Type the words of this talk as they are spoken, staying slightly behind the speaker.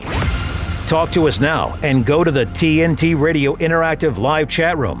Talk to us now and go to the TNT Radio Interactive Live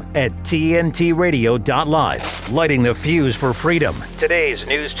chat room at tntradio.live. Lighting the fuse for freedom. Today's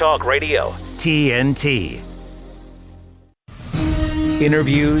News Talk Radio, TNT.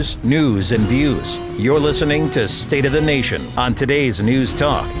 Interviews, news, and views. You're listening to State of the Nation on today's News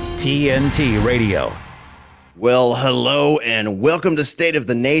Talk, TNT Radio. Well, hello and welcome to State of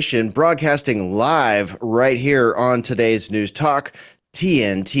the Nation, broadcasting live right here on today's News Talk,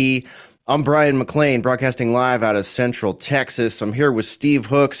 TNT. I'm Brian McLean, broadcasting live out of Central Texas. I'm here with Steve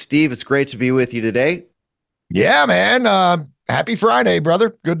Hook. Steve, it's great to be with you today. Yeah, man. Happy Friday,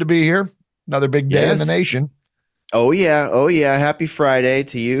 brother. Good to be here. Another big day in the nation. Oh, yeah. Oh, yeah. Happy Friday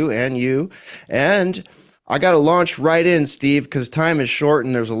to you. And I got to launch right in, Steve, because time is short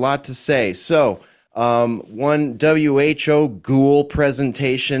and there's a lot to say. So, one WHO ghoul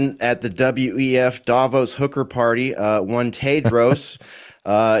presentation at the WEF Davos Hooker Party, one Tedros.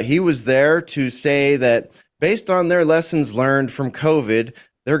 He was there to say that based on their lessons learned from COVID,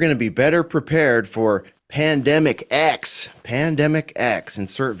 they're going to be better prepared for Pandemic X,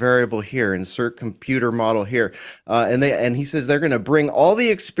 insert variable here, insert computer model here. And he says they're going to bring all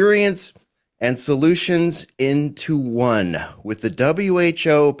the experience and solutions into one with the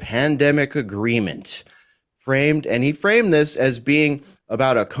WHO pandemic agreement. He framed this as being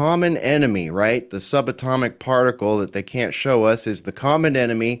about a common enemy, right? The subatomic particle that they can't show us is the common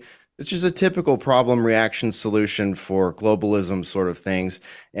enemy, which is a typical problem reaction solution for globalism sort of things.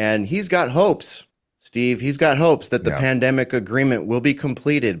 And he's got hopes. Steve, he's got hopes that the pandemic agreement will be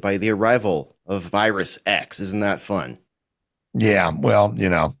completed by the arrival of Virus X. Isn't that fun? Yeah, well,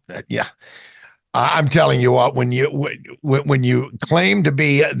 I'm telling you what, when you claim to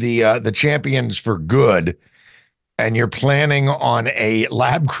be the champions for good, and you're planning on a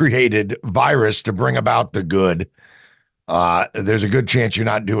lab-created virus to bring about the good, there's a good chance you're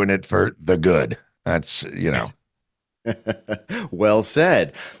not doing it for the good. That's Well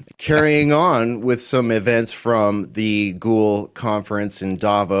said. Carrying on with some events from the Ghoul conference in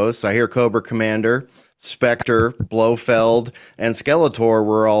Davos, I hear Cobra Commander, Spectre, Blofeld, and Skeletor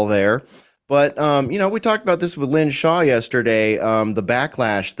were all there. But, we talked about this with Lynn Shaw yesterday, the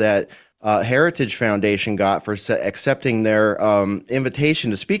backlash that Heritage Foundation got for accepting their invitation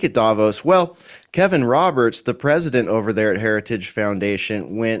to speak at Davos. Well, Kevin Roberts, the president over there at Heritage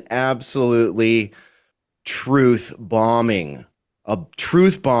Foundation, went absolutely truth bombing, a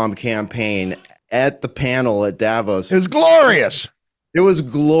truth bomb campaign at the panel at Davos. It was glorious. It was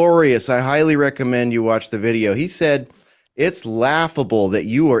glorious. I highly recommend you watch the video. He said, "It's laughable that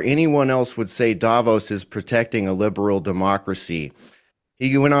you or anyone else would say Davos is protecting a liberal democracy."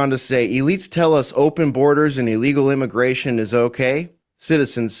 He went on to say, "Elites tell us open borders and illegal immigration is okay.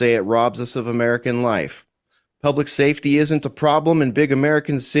 Citizens say it robs us of American life. Public safety isn't a problem in big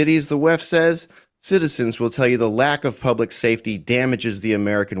American cities, the WEF says. Citizens will tell you the lack of public safety damages the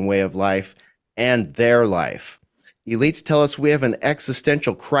American way of life and their life. Elites tell us we have an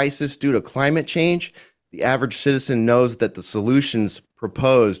existential crisis due to climate change. The average citizen knows that the solutions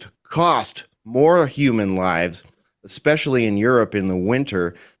proposed cost more human lives, especially in Europe in the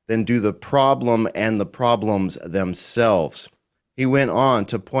winter, than do the problem and the problems themselves." He went on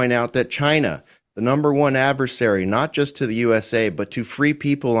to point out that China, the number one adversary, not just to the USA, but to free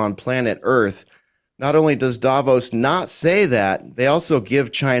people on planet Earth, not only does Davos not say that, they also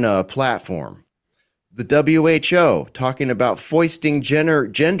give China a platform. The WHO, talking about foisting gender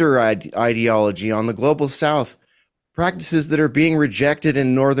ideology on the global South, practices that are being rejected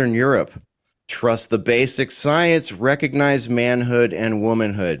in Northern Europe. Trust the basic science, recognize manhood and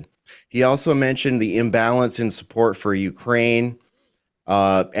womanhood. He also mentioned the imbalance in support for Ukraine.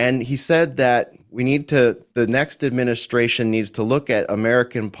 And he said that the next administration needs to look at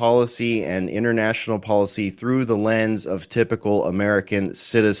American policy and international policy through the lens of typical American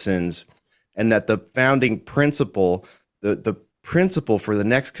citizens, and that the founding principle, the principle for the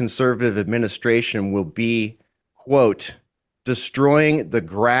next conservative administration will be, quote, destroying the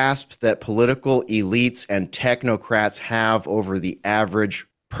grasp that political elites and technocrats have over the average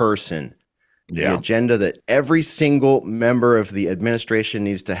person. The agenda that every single member of the administration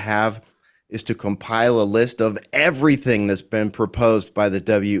needs to have is to compile a list of everything that's been proposed by the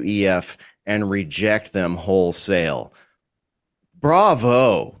WEF and reject them wholesale.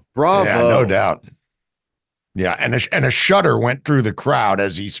 Bravo. Yeah, no doubt. Yeah, and a shudder went through the crowd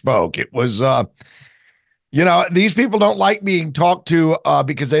as he spoke. It was, these people don't like being talked to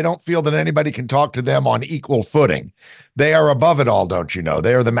because they don't feel that anybody can talk to them on equal footing. They are above it all, don't you know?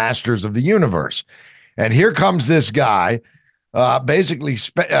 They are the masters of the universe. And here comes this guy basically,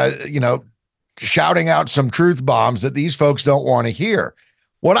 shouting out some truth bombs that these folks don't want to hear.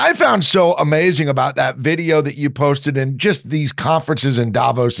 What I found so amazing about that video that you posted and just these conferences in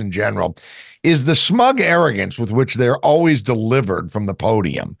Davos in general is the smug arrogance with which they're always delivered from the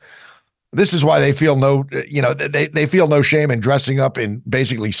podium. This is why they feel they feel no shame in dressing up in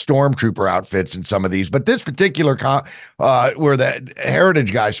basically stormtrooper outfits in some of these. But this particular where the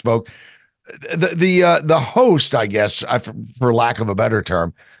Heritage guy spoke, the host, I guess, for lack of a better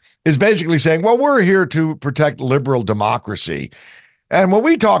term, is basically saying, well, we're here to protect liberal democracy. And when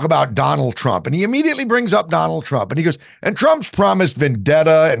we talk about Donald Trump, and he immediately brings up Donald Trump, and he goes, and Trump's promised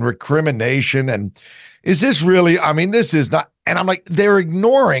vendetta and recrimination. And is this really, I mean, this is not, and I'm like, they're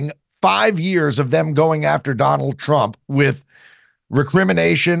ignoring 5 years of them going after Donald Trump with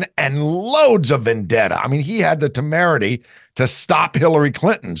recrimination and loads of vendetta. I mean, he had the temerity to stop Hillary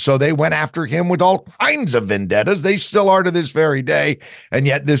Clinton. So they went after him with all kinds of vendettas. They still are to this very day. And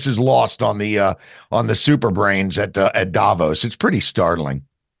yet this is lost on the super brains at Davos. It's pretty startling.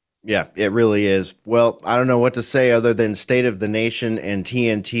 Yeah, it really is. Well, I don't know what to say other than State of the Nation and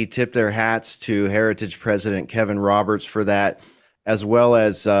TNT tip their hats to Heritage President Kevin Roberts for that, as well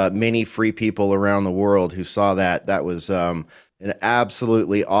as many free people around the world who saw that. That was an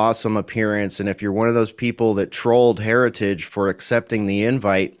absolutely awesome appearance. And if you're one of those people that trolled Heritage for accepting the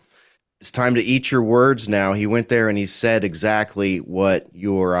invite, it's time to eat your words now. He went there and he said exactly what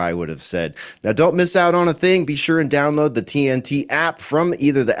you or I would have said. Now, don't miss out on a thing. Be sure and download the TNT app from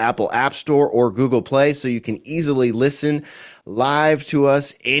either the Apple App Store or Google Play so you can easily listen live to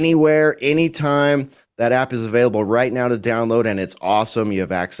us anywhere, anytime. That app is available right now to download, and it's awesome. You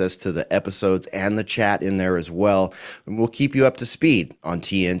have access to the episodes and the chat in there as well. And we'll keep you up to speed on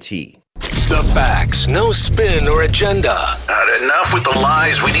TNT. The facts, no spin or agenda. Enough with the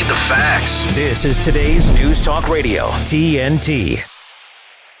lies. We need the facts. This is today's News Talk Radio, TNT.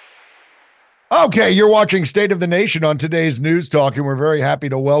 Okay, you're watching State of the Nation on today's News Talk, and we're very happy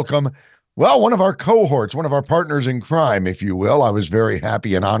to welcome, well, one of our cohorts, one of our partners in crime, if you will. I was very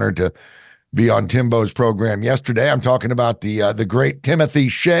happy and honored to be on Timbo's program yesterday. I'm talking about the great Timothy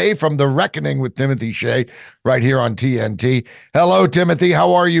Shea from The Reckoning with Timothy Shea right here on TNT. Hello, Timothy.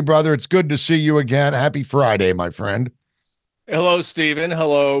 How are you, brother? It's good to see you again. Happy Friday, my friend. Hello, Stephen.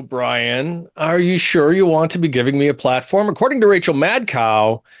 Hello, Brian. Are you sure you want to be giving me a platform? According to Rachel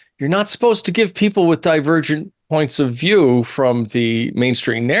Madcow, you're not supposed to give people with divergent points of view from the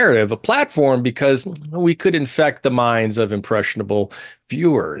mainstream narrative a platform because we could infect the minds of impressionable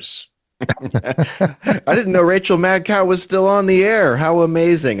viewers. I didn't know Rachel Madcow was still on the air. How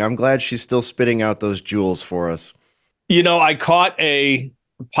amazing. I'm glad she's still spitting out those jewels for us. You know, I caught a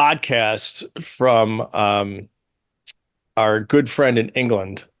podcast from our good friend in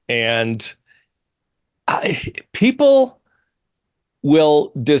England, and people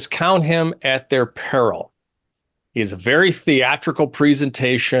will discount him at their peril. He has a very theatrical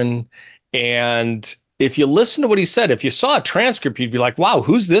presentation, and if you listen to what he said, if you saw a transcript, you'd be like, wow,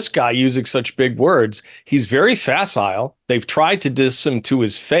 who's this guy using such big words? He's very facile. They've tried to diss him to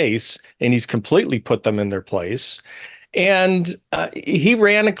his face, and he's completely put them in their place. And he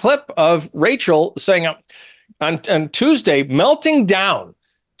ran a clip of Rachel saying on Tuesday, melting down.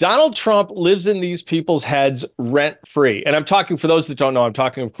 Donald Trump lives in these people's heads rent-free. And I'm talking, for those that don't know, I'm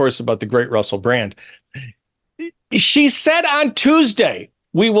talking, of course, about the great Russell Brand. She said on Tuesday,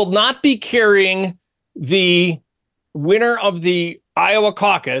 we will not be carrying the winner of the Iowa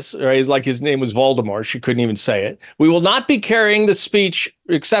caucus, right? Like his name was Voldemort. She couldn't even say it. We will not be carrying the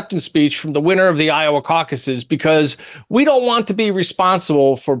acceptance speech from the winner of the Iowa caucuses because we don't want to be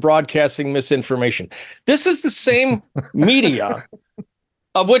responsible for broadcasting misinformation. This is the same media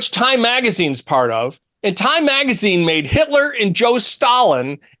of which Time Magazine's part of. And Time Magazine made Hitler and Joe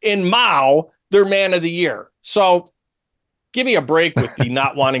Stalin and Mao their man of the year. So give me a break with the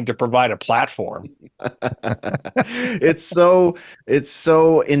not wanting to provide a platform. It's so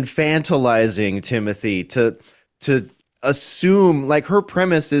infantilizing, Timothy, to assume, like, her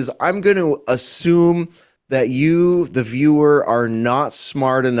premise is, I'm going to assume that you, the viewer, are not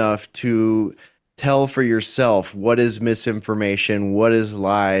smart enough to tell for yourself what is misinformation, what is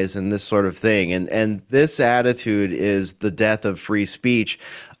lies, and this sort of thing. And this attitude is the death of free speech.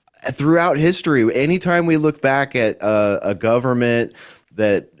 Throughout history, anytime we look back at a government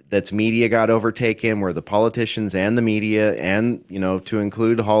that's media got overtaken, where the politicians and the media, and, you know, to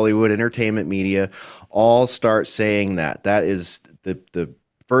include Hollywood entertainment media, all start saying that is the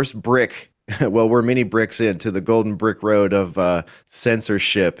first brick. Well, we're many bricks into the golden brick road of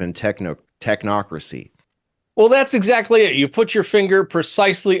censorship and technocracy. Well, that's exactly it. You put your finger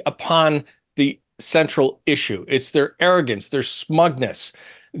precisely upon the central issue. It's their arrogance, their smugness,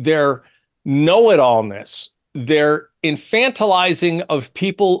 their know-it-allness, their infantilizing of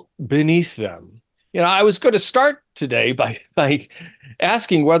people beneath them. I was going to start today by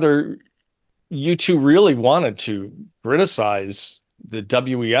asking whether you two really wanted to criticize the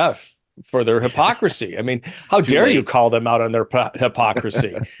WEF for their hypocrisy. I mean, how dare you call them out on their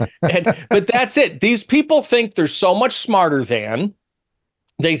hypocrisy? But that's it. These people think they're so much smarter than.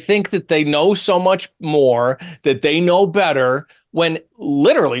 They think that they know so much more, that they know better, when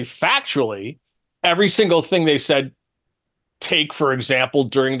literally, factually, every single thing they said, take, for example,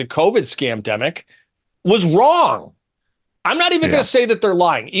 during the COVID scamdemic, was wrong. I'm not even going to say that they're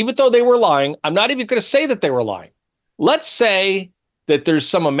lying. Even though they were lying, I'm not even going to say that they were lying. Let's say that there's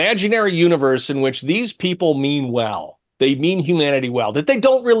some imaginary universe in which these people mean well. They mean humanity well, that they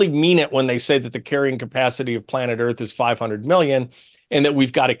don't really mean it when they say that the carrying capacity of planet Earth is 500 million and that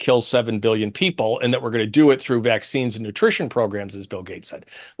we've got to kill 7 billion people and that we're going to do it through vaccines and nutrition programs, as Bill Gates said.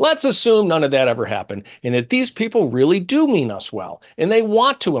 Let's assume none of that ever happened and that these people really do mean us well and they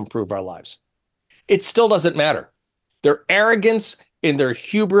want to improve our lives. It still doesn't matter. Their arrogance and their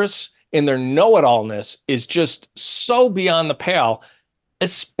hubris and their know-it-allness is just so beyond the pale,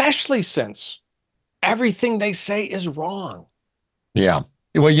 especially since everything they say is wrong. Yeah.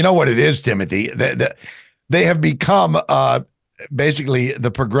 Well, you know what it is, Timothy? They have become basically the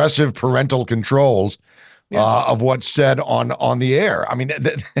progressive parental controls of what's said on the air. I mean,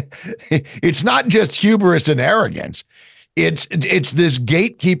 it's not just hubris and arrogance. It's this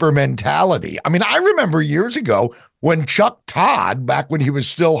gatekeeper mentality. I mean, I remember years ago when Chuck Todd, back when he was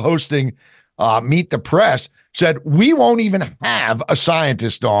still hosting Meet the Press, said, we won't even have a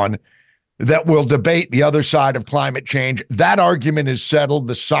scientist on that will debate the other side of climate change. That argument is settled.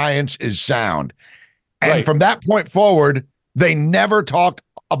 The science is sound. And from that point forward, they never talked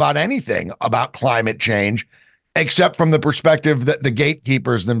about anything about climate change, except from the perspective that the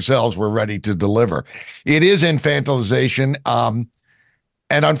gatekeepers themselves were ready to deliver. It is infantilization.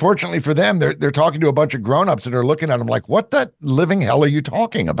 And unfortunately for them, they're talking to a bunch of grownups that are looking at them like, what the living hell are you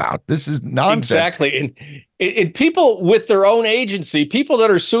talking about? This is nonsense. Exactly. And people with their own agency, people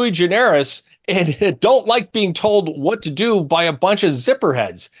that are sui generis and don't like being told what to do by a bunch of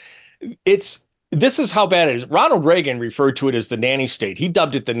zipperheads. This is how bad it is. Ronald Reagan referred to it as the nanny state. He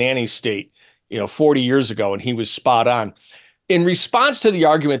dubbed it the nanny state, 40 years ago, and he was spot on. In response to the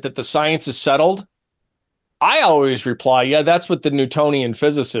argument that the science is settled, I always reply, yeah, that's what the Newtonian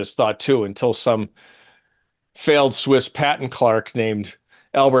physicists thought too, until some failed Swiss patent clerk named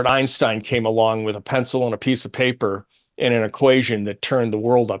Albert Einstein came along with a pencil and a piece of paper and an equation that turned the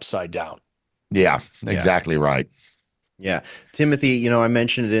world upside down. Yeah, exactly right. Yeah. Timothy, I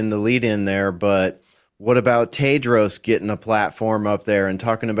mentioned it in the lead in there, but what about Tedros getting a platform up there and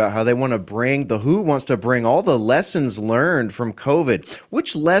talking about how they want to bring, the WHO wants to bring all the lessons learned from COVID?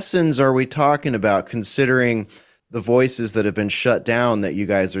 Which lessons are we talking about, considering the voices that have been shut down that you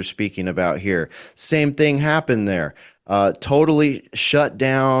guys are speaking about here? Same thing happened there. Totally shut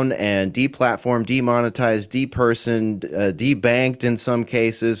down and deplatformed, demonetized, depersoned, debanked in some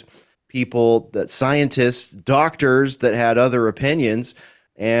cases. People, that scientists, doctors that had other opinions.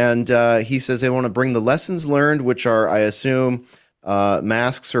 And he says they want to bring the lessons learned, which are, I assume,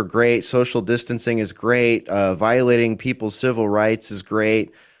 masks are great, social distancing is great, violating people's civil rights is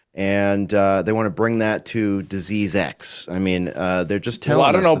great, and they want to bring that to disease X. I mean, they're just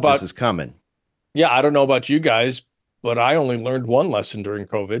telling us that this is coming. Yeah, I don't know about you guys, but I only learned one lesson during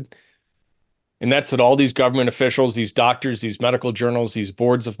COVID. And that's that all these government officials, these doctors, these medical journals, these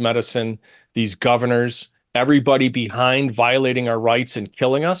boards of medicine, these governors, everybody behind violating our rights and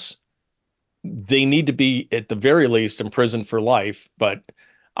killing us, they need to be, at the very least, imprisoned for life. But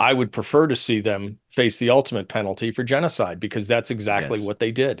I would prefer to see them face the ultimate penalty for genocide, because that's exactly what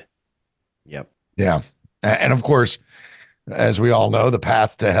they did. Yep. Yeah. And of course, as we all know, the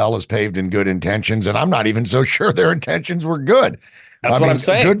path to hell is paved in good intentions. And I'm not even so sure their intentions were good. That's what I'm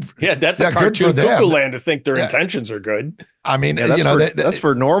saying. That's a cartoon cuckoo land to think their intentions are good. I mean, that's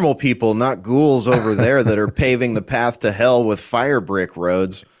for normal people, not ghouls over there that are paving the path to hell with fire brick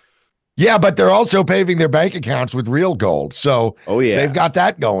roads. Yeah, but they're also paving their bank accounts with real gold. So they've got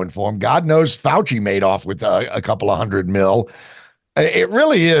that going for them. God knows Fauci made off with a couple of $100 million. It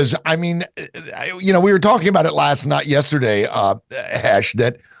really is. I mean, we were talking about it yesterday, Hesh,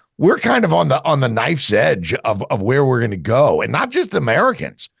 that we're kind of on the knife's edge of where we're going to go, and not just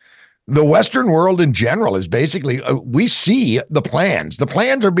Americans. The Western world in general is basically, we see the plans. The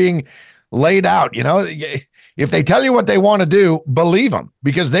plans are being laid out. If they tell you what they want to do, believe them,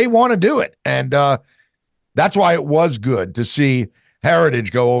 because they want to do it. And that's why it was good to see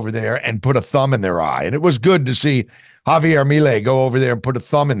Heritage go over there and put a thumb in their eye. And it was good to see Javier Milei go over there and put a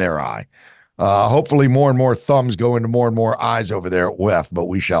thumb in their eye. Hopefully more and more thumbs go into more and more eyes over there at WEF, but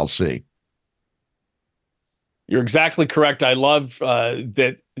we shall see. You're exactly correct. I love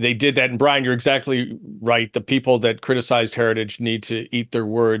that they did that. And Brian, you're exactly right. The people that criticized Heritage need to eat their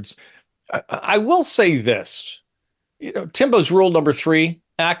words. I will say this, Timbo's rule number 3,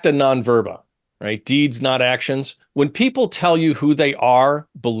 acta non verba, right? Deeds, not actions. When people tell you who they are,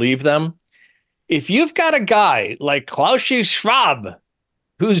 believe them. If you've got a guy like Klaus Schwab,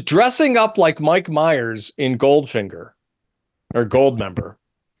 who's dressing up like Mike Myers in Goldfinger or Goldmember,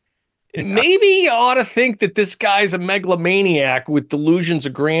 maybe you ought to think that this guy's a megalomaniac with delusions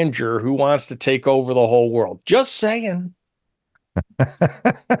of grandeur who wants to take over the whole world. Just saying.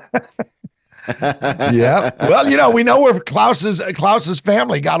 Yeah. Well, we know where Klaus's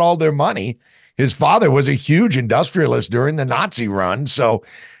family got all their money. His father was a huge industrialist during the Nazi run. So,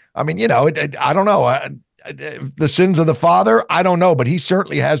 I mean, I don't know. The sins of the father, I don't know, but he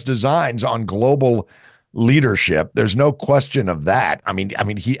certainly has designs on global leadership. There's no question of that. I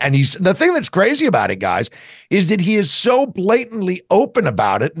mean, he's the thing that's crazy about it, guys, is that he is so blatantly open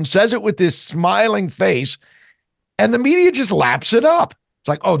about it and says it with this smiling face, and the media just laps it up. It's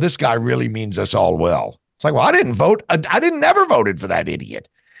like, oh, this guy really means us all well. It's like, well, I didn't vote. I never voted for that idiot.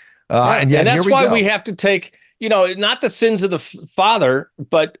 And that's why we have to take, not the sins of the father,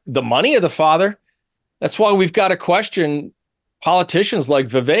 but the money of the father. That's why we've got to question politicians like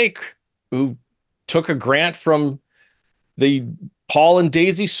Vivek, who took a grant from the Paul and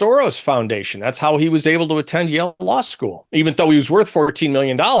Daisy Soros Foundation. That's how he was able to attend Yale Law School. Even though he was worth $14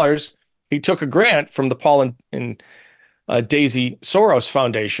 million, he took a grant from the Paul and Daisy Soros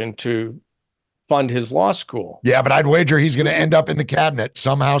Foundation to fund his law school. Yeah, but I'd wager he's going to end up in the cabinet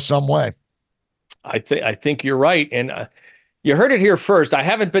somehow, some way. I think you're right. And you heard it here first. I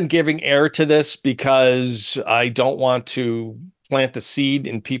haven't been giving air to this because I don't want to plant the seed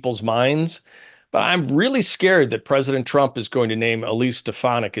in people's minds. But I'm really scared that President Trump is going to name Elise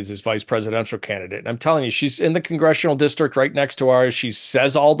Stefanik as his vice presidential candidate. And I'm telling you, she's in the congressional district right next to ours. She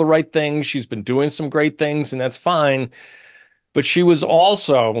says all the right things. She's been doing some great things, and that's fine. But she was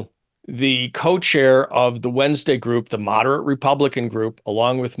also the co-chair of the Wednesday group, the moderate Republican group,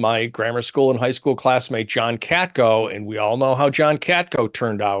 along with my grammar school and high school classmate, John Katko. And we all know how John Katko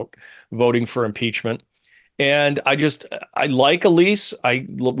turned out voting for impeachment. And I like Elise. I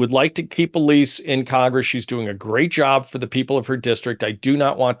would like to keep Elise in Congress. She's doing a great job for the people of her district. I do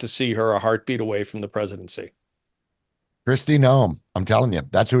not want to see her a heartbeat away from the presidency. Christy, no, I'm telling you,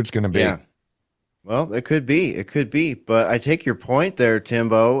 that's who it's going to be. Yeah. Well, it could be. But I take your point there,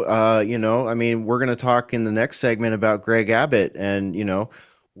 Timbo. We're going to talk in the next segment about Greg Abbott, and,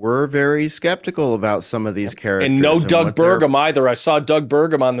 we're very skeptical about some of these characters. And no Doug Burgum either. I saw Doug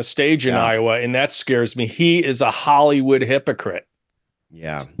Burgum on the stage in Iowa, and that scares me. He is a Hollywood hypocrite.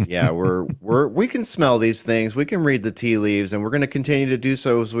 Yeah. We can smell these things. We can read the tea leaves, and we're going to continue to do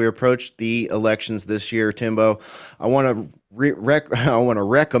so as we approach the elections this year, Timbo. I want to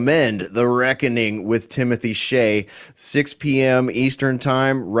recommend The Reckoning with Timothy Shea, 6 p.m. Eastern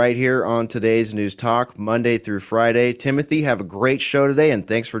Time, right here on Today's News Talk, Monday through Friday. Timothy, have a great show today, and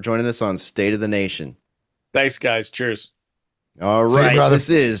thanks for joining us on State of the Nation. Thanks, guys. Cheers. All right, this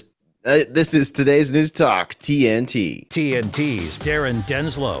is Today's News Talk, TNT. TNT's Darren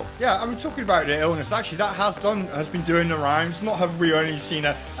Denslow. Yeah, I'm talking about the illness. Actually, that has been doing the rounds. Not have we only seen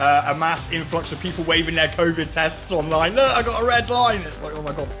a mass influx of people waving their COVID tests online. Look, I got a red line. It's like, oh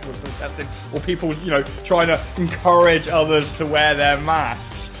my God, people are still testing. Or people, trying to encourage others to wear their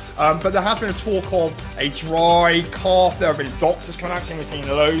masks. But there has been a talk of a dry cough. There have been doctors coming out saying we've seen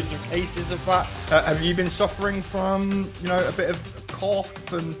loads of cases of that. Have you been suffering from, a bit of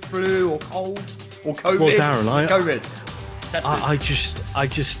cough and flu or cold or COVID? Well, Darren, COVID. I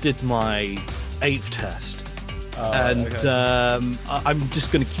just did my 8th test, I'm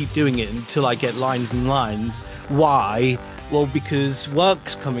just going to keep doing it until I get lines and lines. Why? Well, because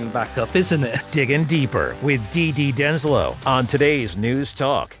work's coming back up, isn't it? Digging deeper with D.D. Denslow on Today's News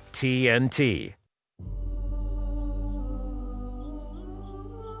Talk, TNT.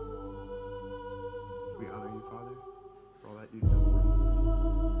 We honor you, Father, for all that you've done for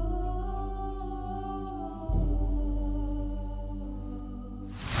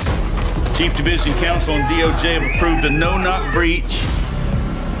us. Chief Division Counsel and DOJ have approved a no-knock breach.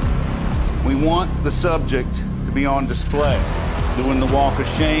 We want the subject to be on display, doing the walk of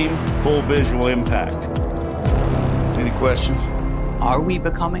shame, full visual impact. Any questions? Are we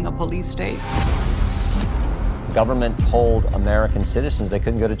becoming a police state? government told American citizens they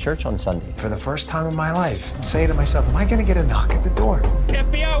couldn't go to church on Sunday. For the first time in my life, I'm saying to myself, am I going to get a knock at the door?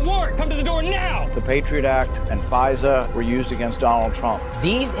 FBI warrant, come to the door now! The Patriot Act and FISA were used against Donald Trump.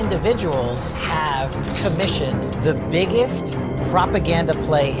 These individuals have commissioned the biggest propaganda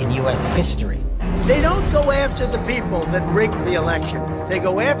play in U.S. history. They don't go after the people that rigged the election. They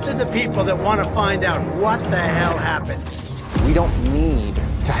go after the people that want to find out what the hell happened. We don't need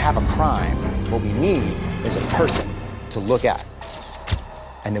to have a crime. What we need is a person to look at.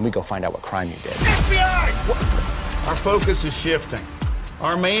 And then we go find out what crime you did. FBI! Our focus is shifting.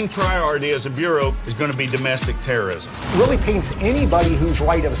 Our main priority as a bureau is going to be domestic terrorism. Really paints anybody who's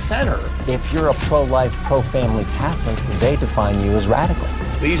right of center. If you're a pro-life, pro-family Catholic, they define you as radical.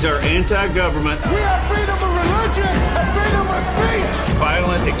 These are anti-government. We have freedom of religion and freedom of speech!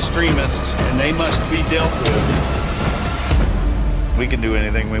 Violent extremists, and they must be dealt with. We can do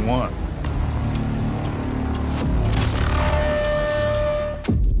anything we want.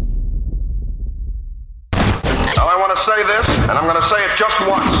 I want to say this, and I'm going to say it just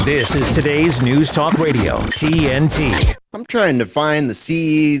once. This is today's News Talk Radio, TNT. I'm trying to find the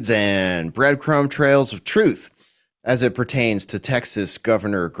seeds and breadcrumb trails of truth as it pertains to Texas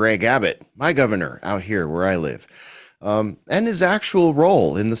Governor Greg Abbott, my governor out here where I live, and his actual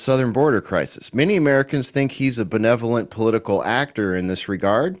role in the southern border crisis. Many Americans think he's a benevolent political actor in this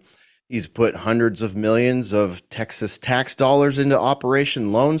regard. He's put hundreds of millions of Texas tax dollars into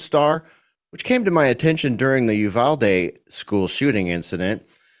Operation Lone Star, which came to my attention during the Uvalde school shooting incident.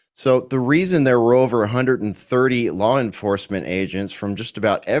 So the reason there were over 130 law enforcement agents from just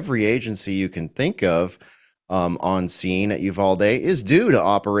about every agency you can think of on scene at Uvalde is due to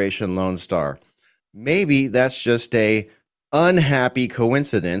Operation Lone Star. Maybe that's just a unhappy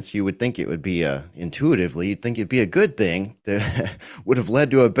coincidence. You would think it would be intuitively, you'd think it'd be a good thing that would have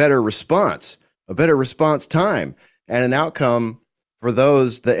led to a better response time, and an outcome for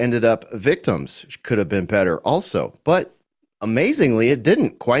those that ended up victims could have been better also. But amazingly, it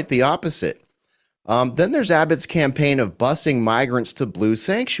didn't. Quite the opposite. Then there's Abbott's campaign of busing migrants to blue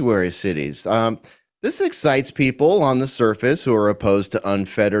sanctuary cities. This excites people on the surface who are opposed to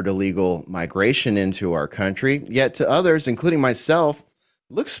unfettered illegal migration into our country. Yet to others, including myself,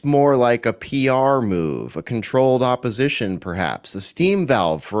 it looks more like a PR move, a controlled opposition perhaps, a steam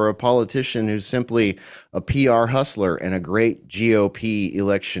valve for a politician who's simply a PR hustler and a great GOP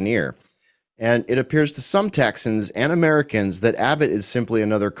electioneer. And it appears to some Texans and Americans that Abbott is simply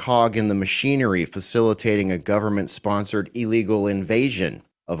another cog in the machinery facilitating a government-sponsored illegal invasion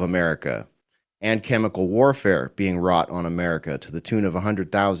of America and chemical warfare being wrought on America to the tune of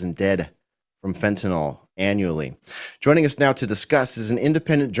 100,000 dead from fentanyl annually. Joining us now to discuss is an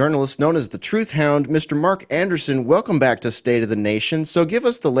independent journalist known as the Truth Hound, Mr. Mark Anderson. Welcome back to State of the Nation. So give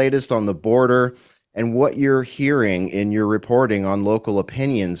us the latest on the border and what you're hearing in your reporting on local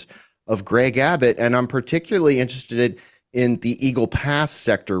opinions of Greg Abbott. And I'm particularly interested in the Eagle Pass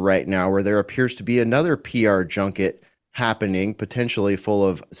sector right now, where there appears to be another PR junket happening, potentially full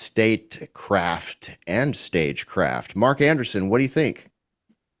of statecraft and stagecraft. Mark Anderson, what do you think?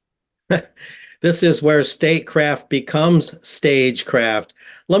 This is where statecraft becomes stagecraft.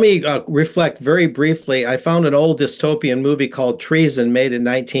 Let me reflect very briefly. I found an old dystopian movie called Treason, made in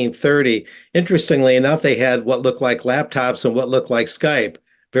 1930. Interestingly enough, they had what looked like laptops and what looked like Skype.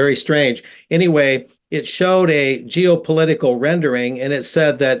 Very strange. Anyway, it showed a geopolitical rendering, and it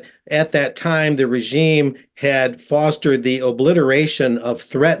said that at that time, the regime had fostered the obliteration of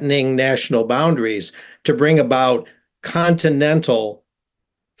threatening national boundaries to bring about continental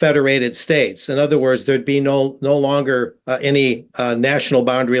federated states. In other words, there'd be no longer any national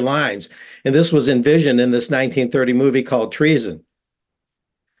boundary lines. And this was envisioned in this 1930 movie called Treason.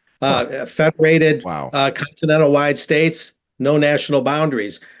 Federated continental-wide states, no national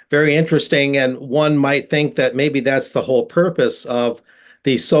boundaries. Very interesting, and one might think that maybe that's the whole purpose of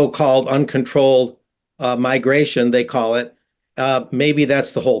the so-called uncontrolled migration, they call it. Maybe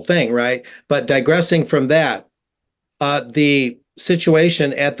that's the whole thing, right? But digressing from that, the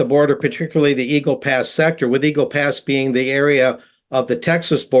situation at the border, particularly the Eagle Pass sector, with Eagle Pass being the area of the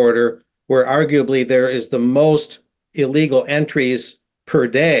Texas border where arguably there is the most illegal entries per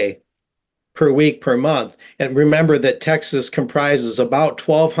day, per week, per month. And remember that Texas comprises about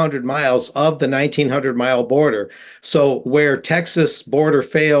 1,200 miles of the 1,900-mile border. So where Texas border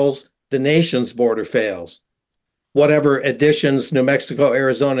fails, the nation's border fails. Whatever additions New Mexico,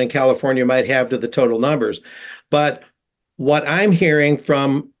 Arizona, and California might have to the total numbers. But what I'm hearing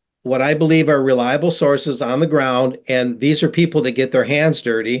from what I believe are reliable sources on the ground, and these are people that get their hands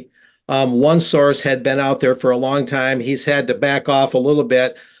dirty. One source had been out there for a long time. He's had to back off a little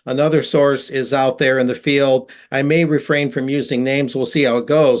bit. Another source is out there in the field. I may refrain from using names. We'll see how it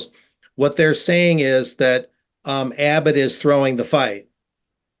goes. What they're saying is that Abbott is throwing the fight,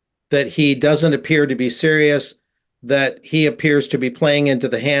 that he doesn't appear to be serious, that he appears to be playing into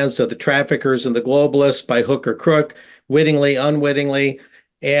the hands of the traffickers and the globalists by hook or crook, wittingly, unwittingly.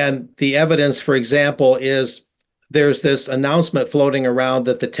 And the evidence, for example, is there's this announcement floating around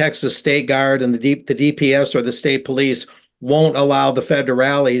that the Texas State Guard and the DPS or the state police won't allow the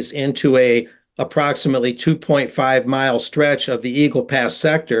federales into a approximately 2.5 mile stretch of the Eagle Pass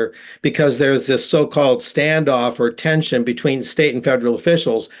sector because there's this so-called standoff or tension between state and federal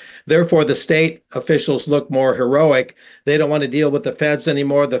officials. Therefore, the state officials look more heroic. They don't want to deal with the feds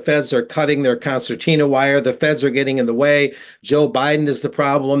anymore. The feds are cutting their concertina wire. The feds are getting in the way. Joe Biden is the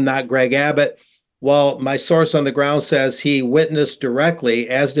problem, not Greg Abbott. Well, my source on the ground says he witnessed directly,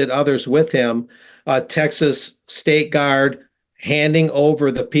 as did others with him, Texas State Guard handing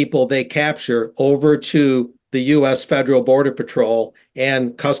over the people they capture over to the U.S. Federal Border Patrol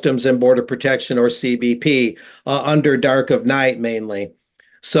and Customs and Border Protection, or CBP, under dark of night mainly.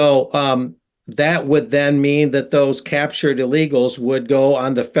 So that would then mean that those captured illegals would go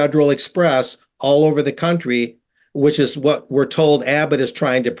on the Federal Express all over the country, which is what we're told Abbott is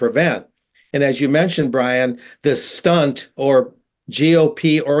trying to prevent. And as you mentioned, Brian, this stunt or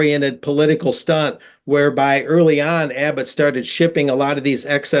GOP-oriented political stunt whereby early on Abbott started shipping a lot of these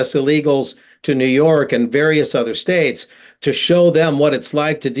excess illegals to New York and various other states to show them what it's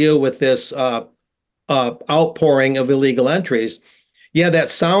like to deal with this outpouring of illegal entries. Yeah, that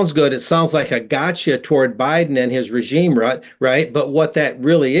sounds good. It sounds like a gotcha toward Biden and his regime, right? But what that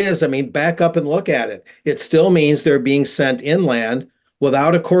really is, I mean, back up and look at it. It still means they're being sent inland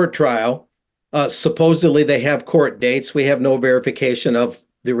without a court trial. Supposedly they have court dates. We have no verification of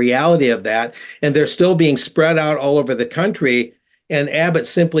the reality of that. And they're still being spread out all over the country. And Abbott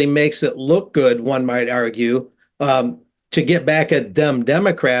simply makes it look good, one might argue, to get back at them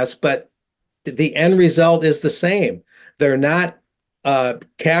Democrats. But the end result is the same. They're not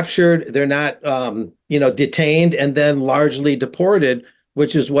captured. They're not, detained and then largely deported,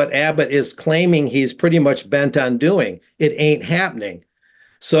 which is what Abbott is claiming he's pretty much bent on doing. It ain't happening.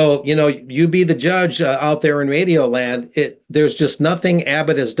 So, you be the judge out there in Radio Land. There's just nothing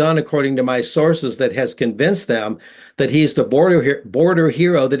Abbott has done, according to my sources, that has convinced them that he's the border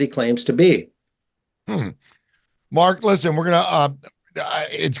hero that he claims to be. Mark, listen, we're going to,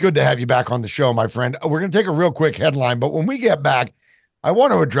 it's good to have you back on the show, my friend. We're going to take a real quick headline, but when we get back, I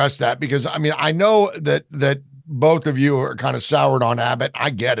want to address that because, I mean, I know that both of you are kind of soured on Abbott. I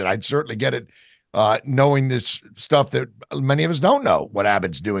get it. I'd certainly get it. Knowing this stuff that many of us don't know what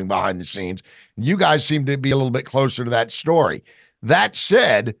Abbott's doing behind the scenes. You guys seem to be a little bit closer to that story. That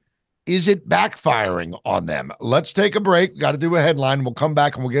said, is it backfiring on them? Let's take a break. Got to do a headline. We'll come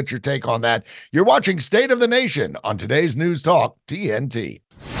back and we'll get your take on that. You're watching State of the Nation on today's News Talk, TNT.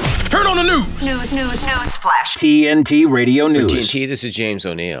 Turn on the news. News flash. TNT Radio News. For TNT, this is James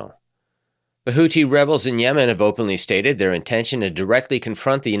O'Neill. The Houthi rebels in Yemen have openly stated their intention to directly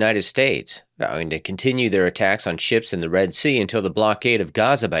confront the United States, vowing to continue their attacks on ships in the Red Sea until the blockade of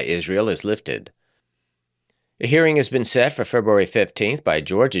Gaza by Israel is lifted. A hearing has been set for February 15th by a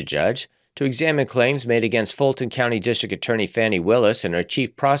Georgia judge to examine claims made against Fulton County District Attorney Fannie Willis and her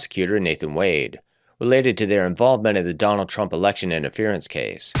chief prosecutor Nathan Wade, related to their involvement in the Donald Trump election interference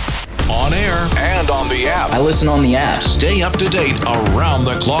case. On air and on the app. I listen on the app. Stay up to date around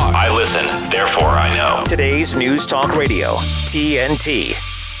the clock. I listen, therefore I know. Today's News Talk Radio, TNT.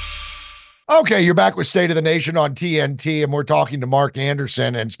 Okay, you're back with State of the Nation on TNT, and we're talking to Mark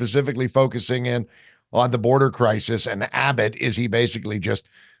Anderson and specifically focusing in on the border crisis. And Abbott, is he basically just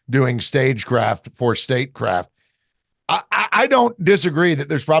doing stagecraft for statecraft? I don't disagree that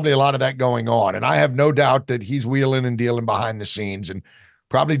there's probably a lot of that going on, and I have no doubt that he's wheeling and dealing behind the scenes and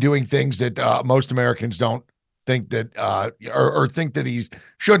probably doing things that most Americans don't think that or think that he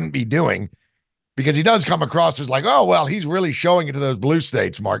shouldn't be doing, because he does come across as like, oh, well, he's really showing it to those blue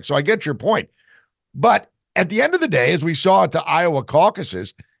states, Mark. So I get your point. But at the end of the day, as we saw at the Iowa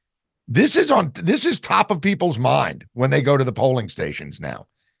caucuses, this is top of people's mind when they go to the polling stations now,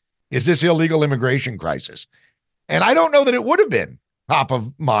 is this illegal immigration crisis. And I don't know that it would have been top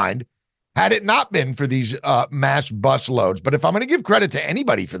of mind had it not been for these mass bus loads. But if I'm going to give credit to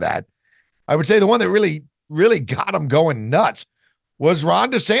anybody for that, I would say the one that really, really got them going nuts was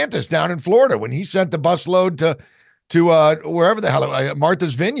Ron DeSantis down in Florida when he sent the bus load to wherever the hell,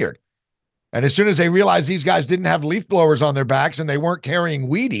 Martha's Vineyard. And as soon as they realized these guys didn't have leaf blowers on their backs and they weren't carrying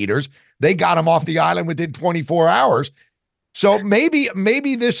weed eaters, they got them off the island within 24 hours. So maybe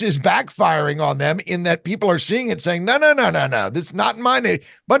this is backfiring on them in that people are seeing it saying, no, this is not in my name.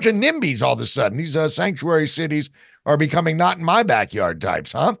 Bunch of NIMBYs all of a sudden. These sanctuary cities are becoming not in my backyard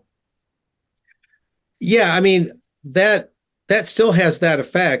types, huh? Yeah, I mean, that still has that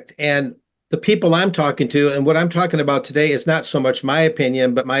effect. And the people I'm talking to, and what I'm talking about today is not so much my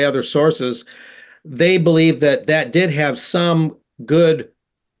opinion, but my other sources, they believe that did have some good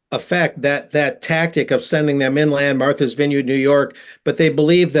effect, that tactic of sending them inland, Martha's Vineyard, New York, but they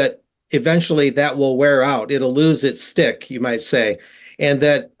believe that eventually that will wear out. It'll lose its stick, you might say, and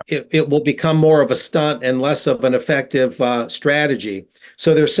that it will become more of a stunt and less of an effective strategy.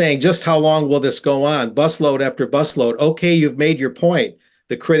 So they're saying, just how long will this go on? Busload after busload. Okay, you've made your point.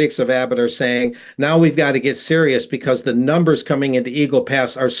 The critics of Abbott are saying, now we've got to get serious because the numbers coming into Eagle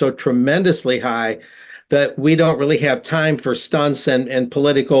Pass are so tremendously high that we don't really have time for stunts and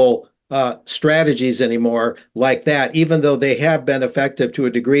political strategies anymore like that, even though they have been effective to a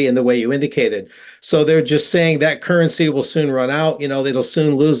degree in the way you indicated. So they're just saying that currency will soon run out, it'll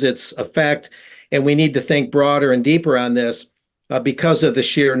soon lose its effect. And we need to think broader and deeper on this because of the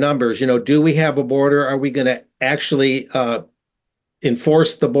sheer numbers. Do we have a border? Are we going to actually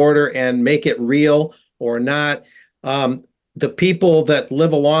enforce the border and make it real or not? The people that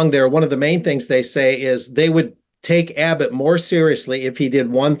live along there, one of the main things they say is they would take Abbott more seriously if he did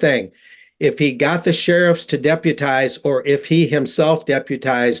one thing. If he got the sheriffs to deputize, or if he himself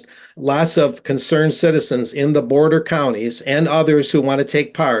deputized lots of concerned citizens in the border counties and others who want to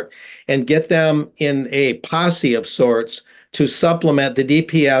take part, and get them in a posse of sorts to supplement the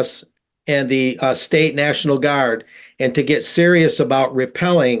DPS and the state National Guard, and to get serious about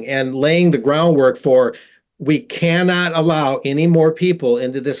repelling and laying the groundwork for, we cannot allow any more people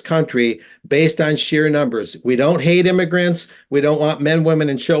into this country based on sheer numbers. We don't hate immigrants. We don't want men, women,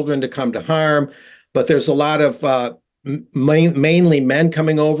 and children to come to harm. But there's a lot of mainly men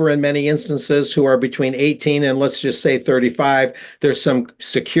coming over in many instances who are between 18 and let's just say 35. There's some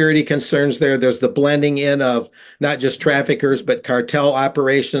security concerns there. There's the blending in of not just traffickers, but cartel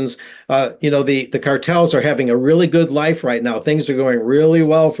operations. The cartels are having a really good life right now. Things are going really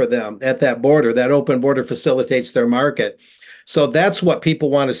well for them at that border. That open border facilitates their market. So that's what people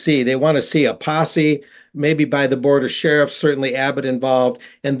want to see. They want to see a posse, maybe by the border sheriff, certainly Abbott involved,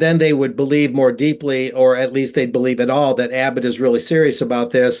 and then they would believe more deeply, or at least they'd believe at all, that Abbott is really serious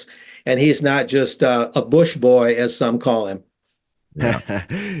about this, and he's not just a Bush boy, as some call him.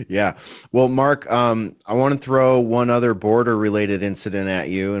 Yeah. Well, Mark, I want to throw one other border-related incident at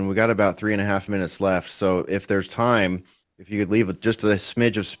you, and we got about 3.5 minutes left, so if there's time, if you could leave just a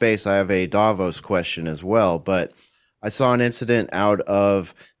smidge of space, I have a Davos question as well, but I saw an incident out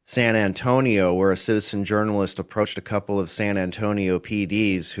of San Antonio where a citizen journalist approached a couple of San Antonio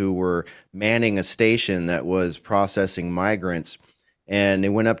PDs who were manning a station that was processing migrants. And they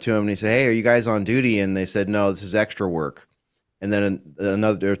went up to him and he said, "Hey, are you guys on duty?" And they said, "No, this is extra work." And then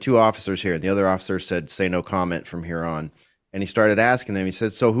there are two officers here. And the other officer said, "Say no comment from here on." And he started asking them, he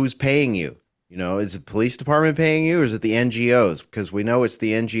said, "So who's paying you? Is the police department paying you, or is it the NGOs? Because we know it's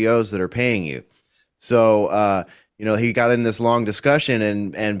the NGOs that are paying you." So, he got in this long discussion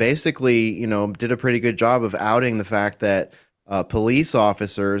and basically, did a pretty good job of outing the fact that police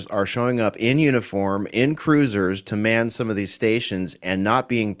officers are showing up in uniform, in cruisers to man some of these stations and not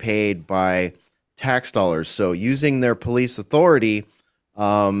being paid by tax dollars. So using their police authority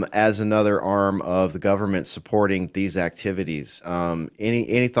as another arm of the government supporting these activities.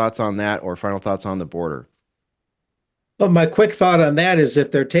 Any thoughts on that, or final thoughts on the border? Well, my quick thought on that is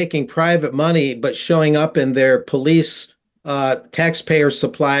if they're taking private money but showing up in their police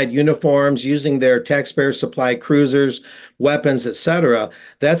taxpayer-supplied uniforms, using their taxpayer-supplied cruisers, weapons, etc.,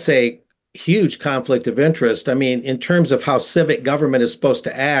 that's a huge conflict of interest. I mean, in terms of how civic government is supposed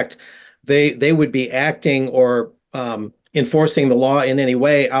to act, they would be acting or enforcing the law in any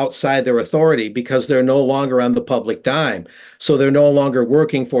way outside their authority because they're no longer on the public dime. So they're no longer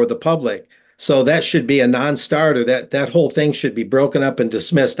working for the public. So that should be a non-starter. That whole thing should be broken up and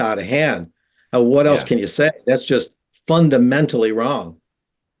dismissed out of hand. What else can you say? That's just fundamentally wrong.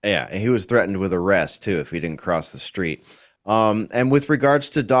 Yeah, and he was threatened with arrest too if he didn't cross the street. And with regards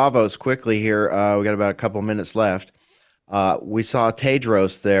to Davos, quickly here, we got about a couple minutes left. We saw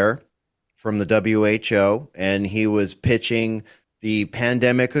Tedros there from the WHO, and he was pitching the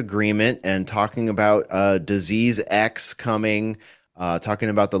pandemic agreement and talking about disease X coming. Talking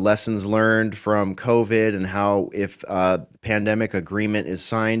about the lessons learned from COVID and how if pandemic agreement is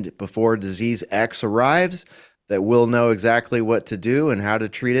signed before disease X arrives, that we'll know exactly what to do and how to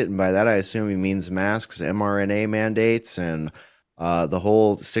treat it. And by that, I assume he means masks, mRNA mandates, and the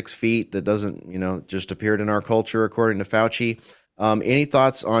whole 6 feet that doesn't, just appeared in our culture, according to Fauci. Any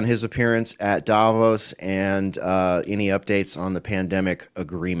thoughts on his appearance at Davos and any updates on the pandemic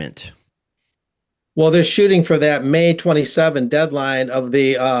agreement? Well, they're shooting for that May 27 deadline of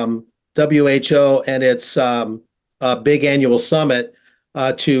the WHO and its big annual summit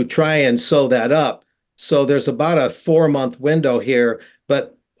to try and sew that up. So there's about a 4-month window here,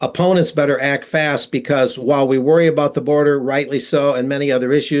 but opponents better act fast, because while we worry about the border, rightly so, and many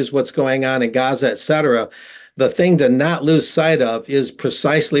other issues, what's going on in Gaza, et cetera, the thing to not lose sight of is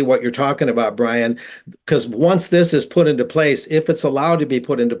precisely what you're talking about, Brian, because once this is put into place, if it's allowed to be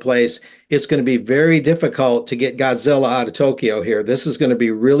put into place, it's going to be very difficult to get Godzilla out of Tokyo here. This is going to be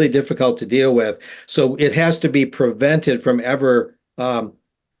really difficult to deal with. So it has to be prevented from ever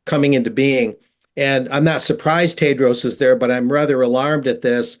coming into being. And I'm not surprised Tedros is there, but I'm rather alarmed at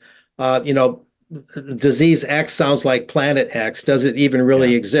this. Disease X sounds like Planet X. Does it even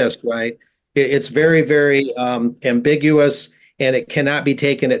really exist, right? It's very, very ambiguous, and it cannot be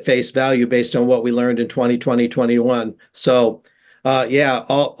taken at face value based on what we learned in 2020, 21. So,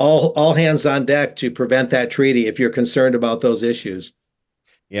 all hands on deck to prevent that treaty if you're concerned about those issues.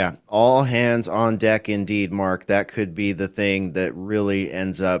 Yeah, all hands on deck indeed, Mark. That could be the thing that really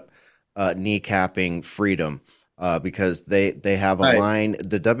ends up kneecapping freedom, because they have a line.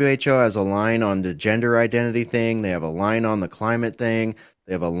 The WHO has a line on the gender identity thing. They have a line on the climate thing.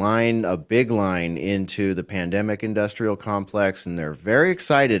 They have a big line into the pandemic industrial complex, and they're very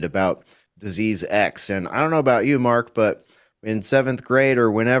excited about disease X. And I don't know about you, Mark, but in 7th grade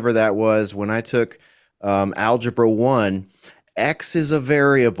or whenever that was, when I took Algebra 1, X is a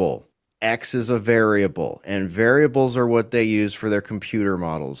variable. X is a variable, and variables are what they use for their computer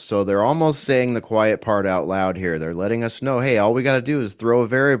models. So they're almost saying the quiet part out loud here. They're letting us know, hey, all we got to do is throw a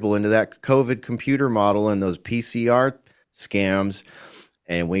variable into that COVID computer model and those PCR scams,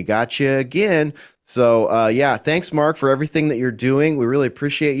 and we got you again. So, thanks, Mark, for everything that you're doing. We really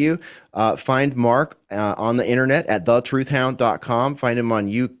appreciate you. Find Mark on the internet at thetruthhound.com. Find him on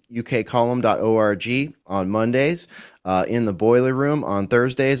ukcolumn.org on Mondays, in the Boiler Room on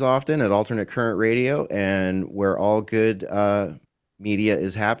Thursdays often at Alternate Current Radio, and where all good media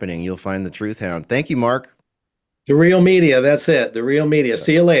is happening. You'll find the Truth Hound. Thank you, Mark. The real media, that's it. The real media.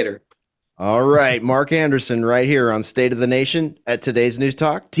 See you later. All right, Mark Anderson right here on State of the Nation at today's News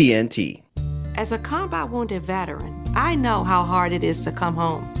Talk, TNT. As a combat wounded veteran, I know how hard it is to come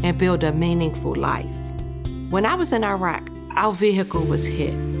home and build a meaningful life. When I was in Iraq, our vehicle was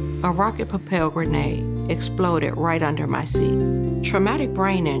hit. A rocket-propelled grenade exploded right under my seat. Traumatic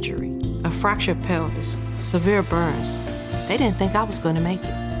brain injury, a fractured pelvis, severe burns. They didn't think I was going to make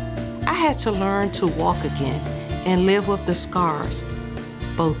it. I had to learn to walk again and live with the scars,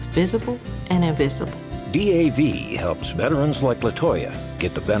 both visible and invisible. DAV helps veterans like LaToya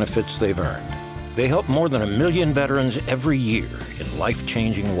get the benefits they've earned. They help more than 1 million veterans every year in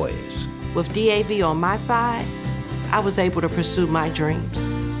life-changing ways. With DAV on my side, I was able to pursue my dreams.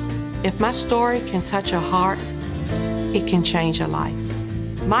 If my story can touch a heart, it can change a life.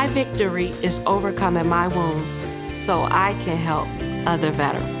 My victory is overcoming my wounds so I can help other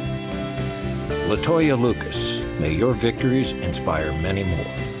veterans. LaToya Lucas, may your victories inspire many more.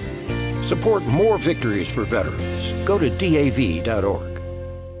 Support more victories for veterans. Go to DAV.org.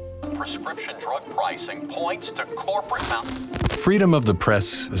 Prescription drug pricing points to corporate Freedom of the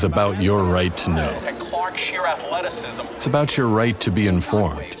press is about your right to know. It's about your right to be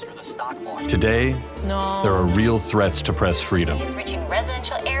informed. Today, there are real threats to press freedom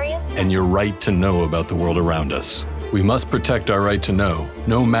and your right to know about the world around us. We must protect our right to know,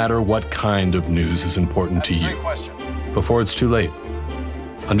 no matter what kind of news is important to you. Before it's too late,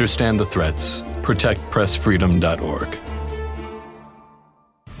 understand the threats. ProtectPressFreedom.org.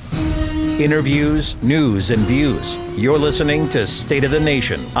 Interviews, news, and views. You're listening to State of the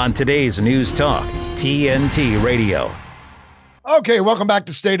Nation on today's News Talk, TNT Radio. Okay, welcome back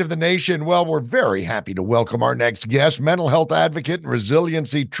to State of the Nation. Well, we're very happy to welcome our next guest, mental health advocate and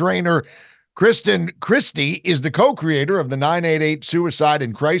resiliency trainer, Kristen. Christy is the co-creator of the 988 Suicide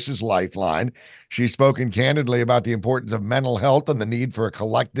and Crisis Lifeline. She's spoken candidly about the importance of mental health and the need for a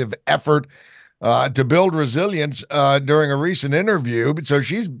collective effort to build resilience during a recent interview. So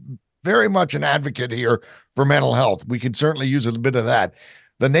she's very much an advocate here for mental health. We could certainly use a bit of that.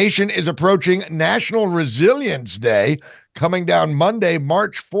 The nation is approaching National Resilience Day, coming down Monday,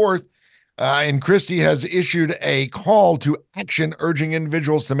 March 4th. And Christy has issued a call to action, urging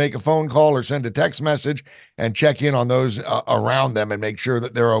individuals to make a phone call or send a text message and check in on those around them and make sure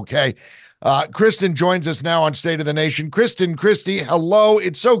that they're okay. Kristen joins us now on State of the Nation. Christy, hello.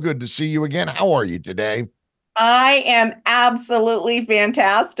 It's so good to see you again. How are you today? I am absolutely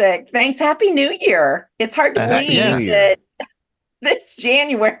fantastic. Thanks. Happy New Year. It's hard to believe that this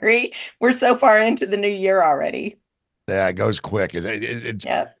January, we're so far into the new year already. Yeah, it goes quick. It's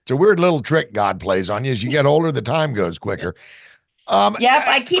a weird little trick God plays on you. As you get older, the time goes quicker.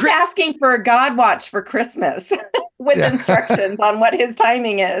 I keep asking for a God watch for Christmas with instructions on what his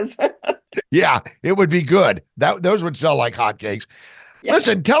timing is. Yeah, it would be good. Those would sell like hotcakes. Yeah.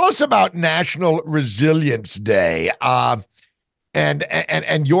 Listen, tell us about National Resilience Day,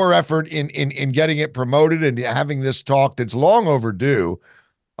 and your effort in getting it promoted and having this talk that's long overdue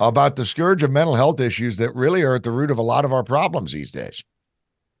about the scourge of mental health issues that really are at the root of a lot of our problems these days.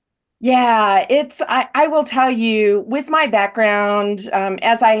 Yeah, I will tell you, with my background,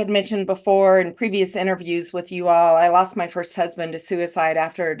 as I had mentioned before in previous interviews with you all, I lost my first husband to suicide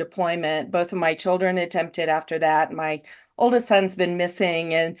after a deployment. Both of my children attempted after that. My oldest son's been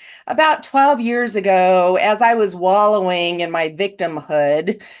missing. And about 12 years ago, as I was wallowing in my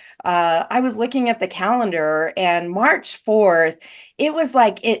victimhood, I was looking at the calendar, and March 4th, it was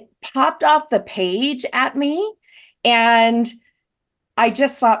like it popped off the page at me. And I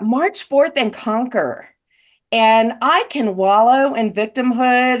just thought, March 4th and conquer. And I can wallow in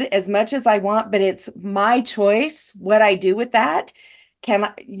victimhood as much as I want, but it's my choice what I do with that.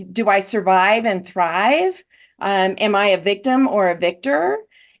 Do I survive and thrive? Am I a victim or a victor?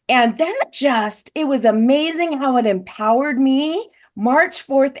 And it was amazing how it empowered me, March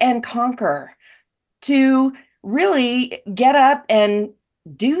 4th and conquer, to really get up and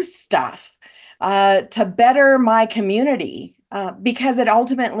do stuff to better my community. Because it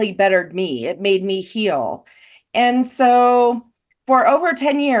ultimately bettered me. It made me heal. And so for over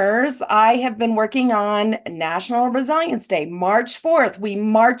 10 years, I have been working on National Resilience Day, March 4th. We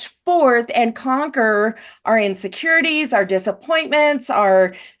march forth and conquer our insecurities, our disappointments,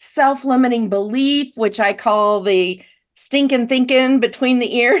 our self-limiting belief, which I call the stinking thinking between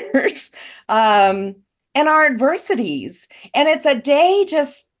the ears, and our adversities. And it's a day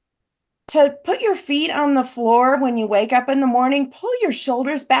just to put your feet on the floor when you wake up in the morning, pull your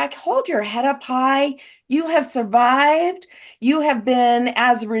shoulders back, hold your head up high. You have survived. You have been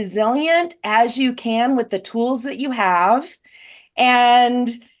as resilient as you can with the tools that you have. And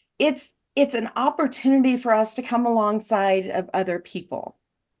it's an opportunity for us to come alongside of other people.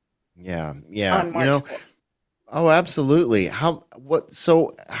 Yeah. On March 4th. Oh, absolutely.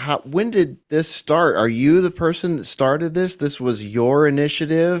 When did this start? Are you the person that started this? This was your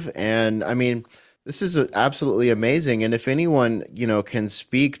initiative. And I mean, this is absolutely amazing. And if anyone, can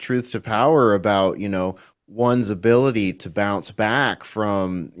speak truth to power about, one's ability to bounce back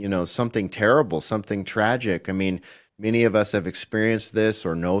from, something terrible, something tragic. I mean, many of us have experienced this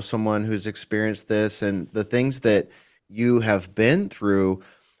or know someone who's experienced this, and the things that you have been through,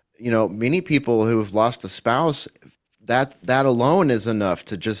 many people who have lost a spouse, that alone is enough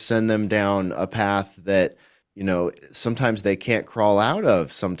to just send them down a path that, sometimes they can't crawl out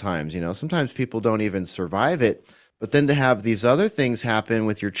of sometimes, sometimes people don't even survive it. But then to have these other things happen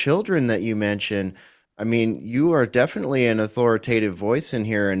with your children that you mentioned, I mean, you are definitely an authoritative voice in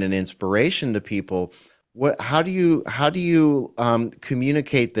here and an inspiration to people. How do you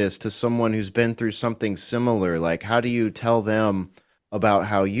communicate this to someone who's been through something similar? Like, how do you tell them about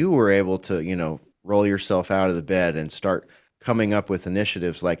how you were able to, roll yourself out of the bed and start coming up with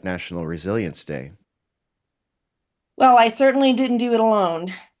initiatives like National Resilience Day? Well, I certainly didn't do it alone.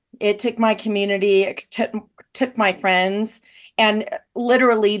 It took my community, it took my friends, and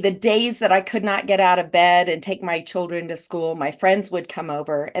literally the days that I could not get out of bed and take my children to school, my friends would come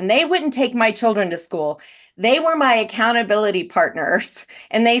over, and they wouldn't take my children to school. They were my accountability partners.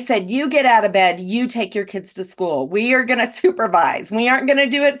 And they said, you get out of bed, you take your kids to school. We are going to supervise. We aren't going to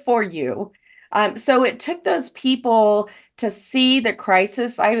do it for you. So it took those people to see the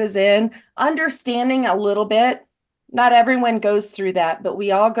crisis I was in, understanding a little bit. Not everyone goes through that, but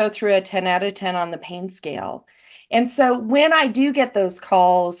we all go through a 10 out of 10 on the pain scale. And so when I do get those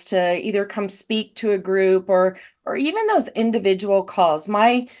calls to either come speak to a group or even those individual calls,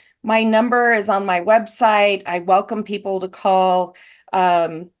 my number is on my website. I welcome people to call.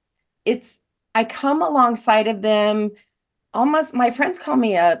 I come alongside of them. Almost, my friends call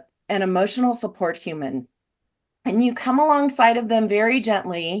me an emotional support human. And you come alongside of them very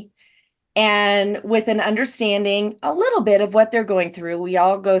gently and with an understanding a little bit of what they're going through. We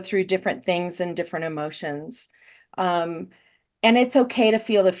all go through different things and different emotions. And it's okay to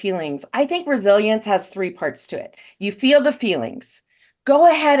feel the feelings. I think resilience has three parts to it. You feel the feelings. go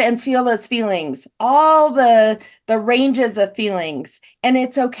ahead and feel those feelings, all the ranges of feelings. And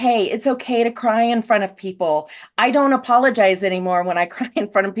it's okay. It's okay to cry in front of people. I don't apologize anymore when I cry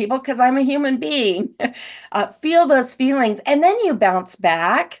in front of people because I'm a human being. Feel those feelings. And then you bounce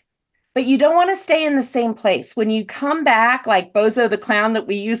back, but you don't want to stay in the same place. When you come back, like Bozo the clown that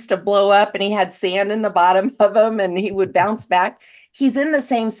we used to blow up and he had sand in the bottom of him and he would bounce back, he's in the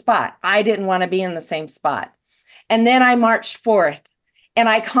same spot. I didn't want to be in the same spot. And then I marched forth. And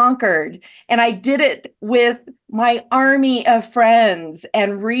I conquered, and I did it with my army of friends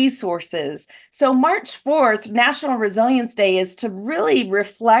and resources. So March 4th, National Resilience Day, is to really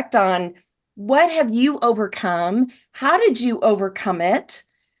reflect on what have you overcome? How did you overcome it?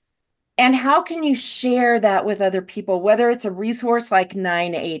 And how can you share that with other people, whether it's a resource like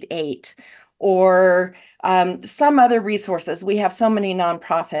 988 or some other resources. We have so many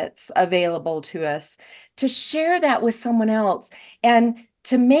nonprofits available to us. To share that with someone else and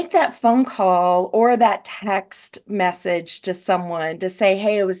to make that phone call or that text message to someone to say,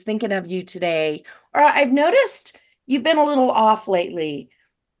 hey, I was thinking of you today, or I've noticed you've been a little off lately.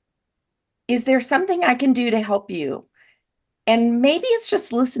 Is there something I can do to help you? And maybe it's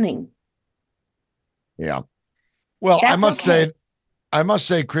just listening. Yeah. Well, That's I must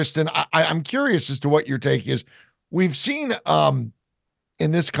say, Kristen, I'm curious as to what your take is. We've seen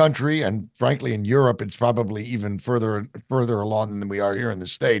in this country, and frankly in Europe, it's probably even further along than we are here in the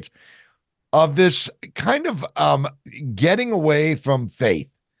States, of this kind of getting away from faith.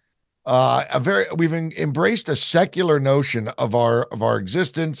 We've embraced a secular notion of our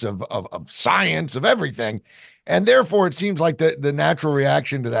existence, of science, of everything, and therefore it seems like the natural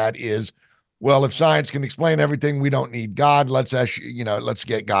reaction to that is, well, if science can explain everything, we don't need God. Let's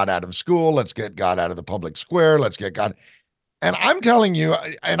get God out of school. Let's get God out of the public square. Let's get God. And I'm telling you,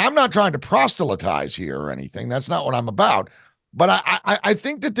 and I'm not trying to proselytize here or anything. That's not what I'm about. But I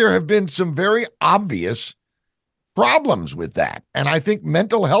think that there have been some very obvious problems with that. And I think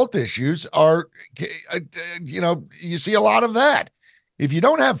mental health issues are, you see a lot of that. If you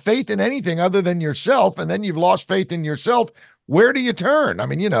don't have faith in anything other than yourself, and then you've lost faith in yourself, where do you turn? I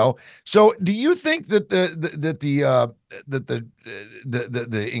mean, so do you think that the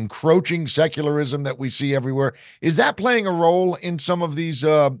encroaching secularism that we see everywhere, is that playing a role in some of these?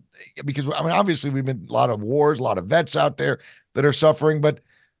 Because I mean, obviously we've been a lot of wars, a lot of vets out there that are suffering, but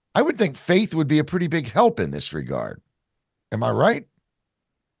I would think faith would be a pretty big help in this regard. Am I right?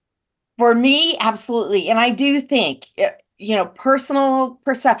 For me, absolutely. And I do think, personal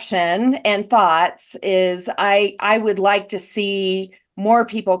perception and thoughts is I would like to see more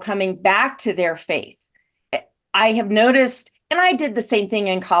people coming back to their faith. I have noticed, and I did the same thing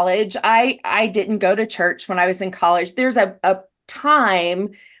in college. I didn't go to church when I was in college. There's a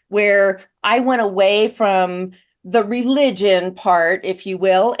time where I went away from the religion part, if you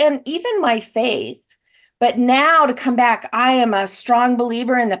will, and even my faith. But now to come back, I am a strong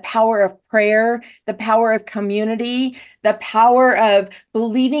believer in the power of prayer, the power of community, the power of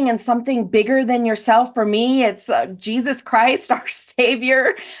believing in something bigger than yourself. For me, it's Jesus Christ, our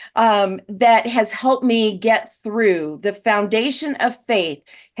Savior, that has helped me get through. The foundation of faith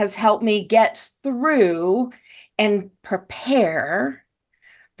has helped me get through and prepare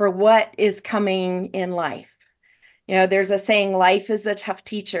for what is coming in life. There's a saying, life is a tough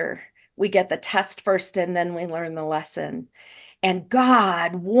teacher. We get the test first and then we learn the lesson. And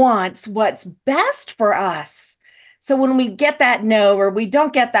God wants what's best for us. So when we get that no, or we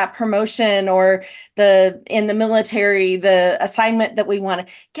don't get that promotion, or in the military, the assignment that we want,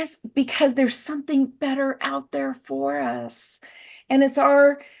 guess because there's something better out there for us. And it's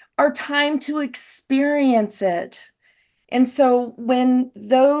our time to experience it. And so when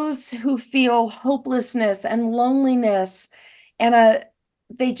those who feel hopelessness and loneliness and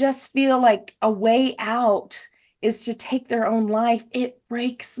they just feel like a way out is to take their own life, it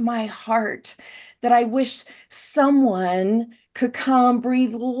breaks my heart that I wish someone could come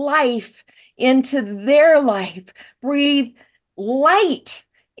breathe life into their life, breathe light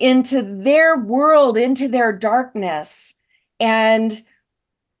into their world, into their darkness, and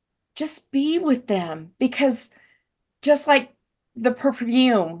just be with them. Because just like the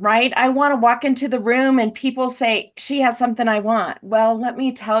perfume, right? I want to walk into the room and people say, she has something I want. Well, let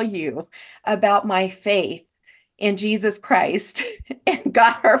me tell you about my faith in Jesus Christ and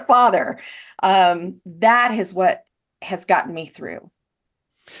God our Father. That is what has gotten me through.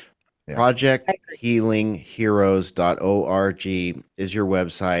 ProjectHealingHeroes.org is your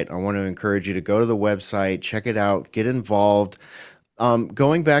website. I want to encourage you to go to the website, check it out, get involved.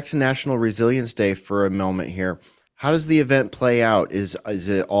 Going back to National Resilience Day for a moment here, How does the event play out? Is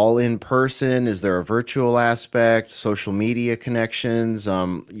it all in person? Is there a virtual aspect, social media connections?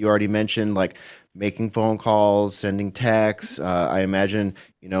 You already mentioned like making phone calls, sending texts. I imagine,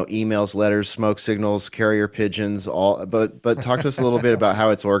 emails, letters, smoke signals, carrier pigeons, all, but talk to us a little bit about how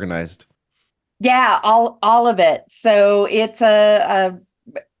it's organized. Yeah, all of it. So it's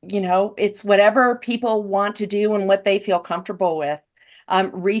it's whatever people want to do and what they feel comfortable with.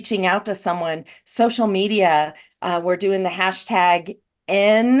 Reaching out to someone, social media. We're doing the hashtag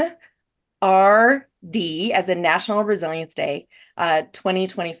NRD as in National Resilience Day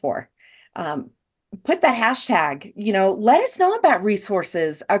 2024. Put that hashtag, let us know about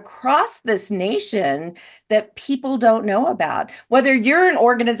resources across this nation that people don't know about. Whether you're an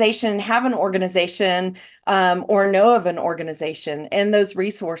organization, have an organization, or know of an organization and those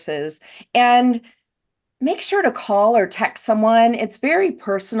resources. And make sure to call or text someone. It's very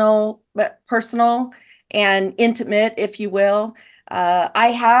personal and intimate, if you will. I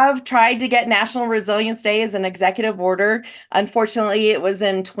have tried to get National Resilience Day as an executive order. Unfortunately, it was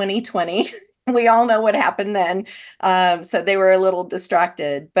in 2020. We all know what happened then. So they were a little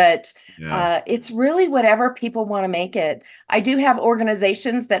distracted, but it's really whatever people want to make it. I do have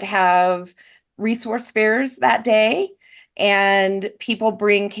organizations that have resource fairs that day, and people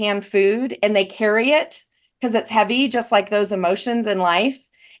bring canned food and they carry it because it's heavy, just like those emotions in life.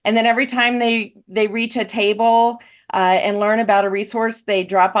 And then every time they reach a table and learn about a resource, they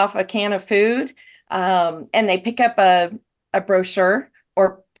drop off a can of food and they pick up a brochure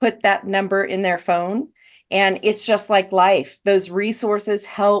or put that number in their phone. And it's just like life. Those resources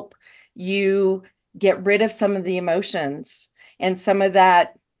help you get rid of some of the emotions and some of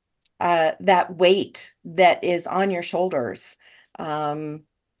that weight that is on your shoulders from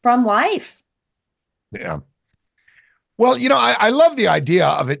life. Yeah. Well, I love the idea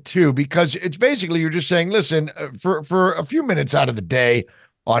of it too, because it's basically, you're just saying, listen, for a few minutes out of the day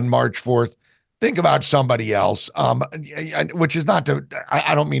on March 4th, think about somebody else, which is not to,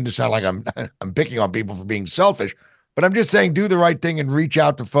 I don't mean to sound like I'm picking on people for being selfish, but I'm just saying, do the right thing and reach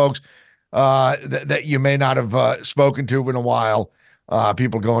out to folks that you may not have spoken to in a while,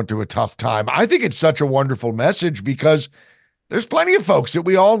 people going through a tough time. I think it's such a wonderful message because there's plenty of folks that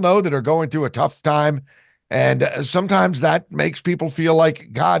we all know that are going through a tough time. And sometimes that makes people feel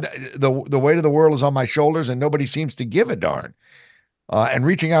like, God, the weight of the world is on my shoulders and nobody seems to give a darn. And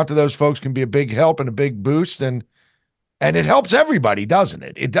reaching out to those folks can be a big help and a big boost. And it helps everybody, doesn't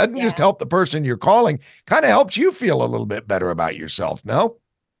it? It doesn't just help the person you're calling, kind of helps you feel a little bit better about yourself, no?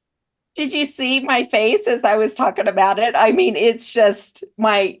 Did you see my face as I was talking about it? I mean, it's just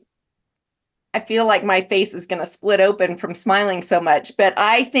I feel like my face is going to split open from smiling so much. But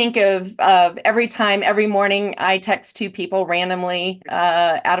I think of every morning I text 2 people randomly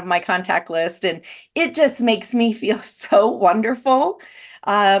out of my contact list, and it just makes me feel so wonderful,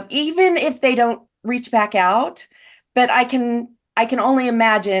 even if they don't reach back out. But I can only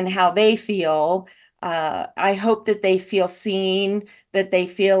imagine how they feel. I hope that they feel seen, that they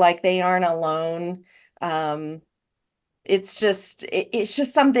feel like they aren't alone. It's just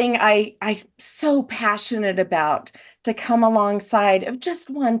something I'm so passionate about, to come alongside of just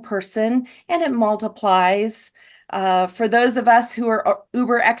one person, and it multiplies. For those of us who are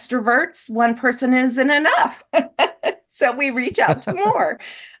uber extroverts, one person isn't enough. So we reach out to more.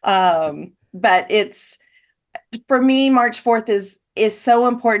 But it's, for me, March 4th is so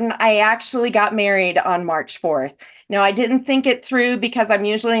important. I actually got married on March 4th. Now, I didn't think it through because I'm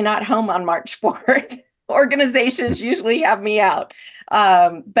usually not home on March 4th. Organizations usually have me out.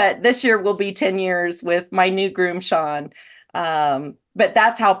 But this year will be 10 years with my new groom, Sean. But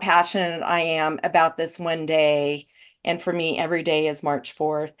that's how passionate I am about this one day. And for me, every day is March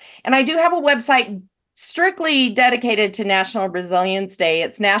 4th. And I do have a website strictly dedicated to National Resilience Day.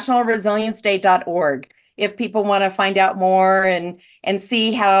 It's nationalresilienceday.org. If people want to find out more and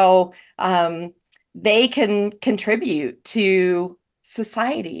see how they can contribute to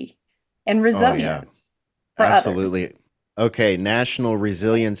society and resilience. Absolutely. Others. Okay,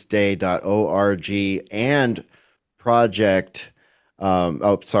 nationalresilienceday.org and Project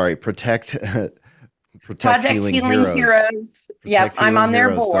Protect Healing Heroes. Yep, I'm on their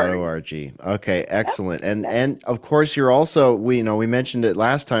board. .org. Okay, excellent. Yep. And of course, you're also, we mentioned it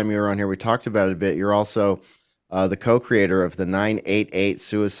last time you were on here, we talked about it a bit. You're also the co-creator of the 988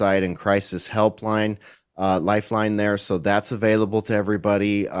 Suicide and Crisis Helpline. Lifeline there, so that's available to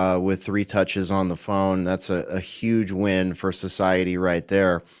everybody with 3 touches on the phone. That's a huge win for society right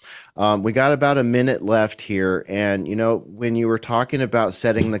there. We got about a minute left here, and when you were talking about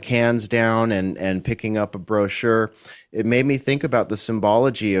setting the cans down and picking up a brochure, it made me think about the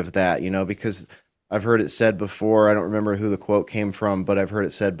symbology of that, because I've heard it said before, I don't remember who the quote came from, but I've heard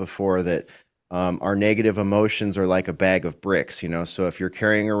it said before that our negative emotions are like a bag of bricks, So if you're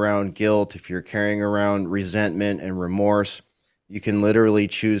carrying around guilt, if you're carrying around resentment and remorse, you can literally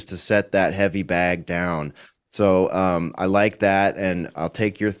choose to set that heavy bag down. So I like that, and I'll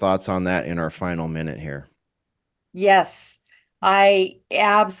take your thoughts on that in our final minute here. Yes, I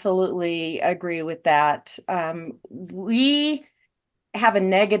absolutely agree with that. We have a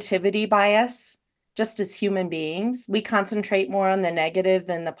negativity bias just as human beings. We concentrate more on the negative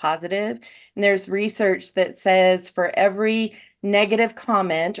than the positive. And there's research that says for every negative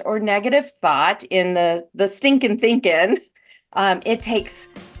comment or negative thought in the stinking thinking, it takes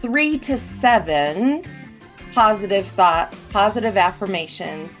 3 to 7 positive thoughts, positive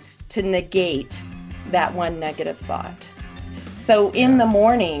affirmations to negate that one negative thought. So in the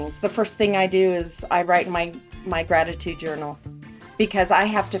mornings, the first thing I do is I write my gratitude journal, because I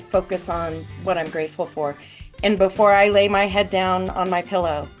have to focus on what I'm grateful for. And before I lay my head down on my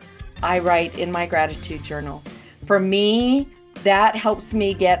pillow, I write in my gratitude journal. For me, that helps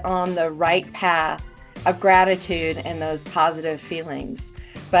me get on the right path of gratitude and those positive feelings.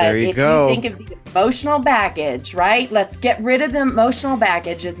 But if you think of the emotional baggage, right? Let's get rid of the emotional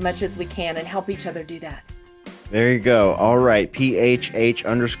baggage as much as we can and help each other do that. There you go. All right.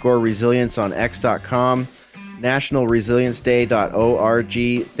 PHH_resilience on X.com.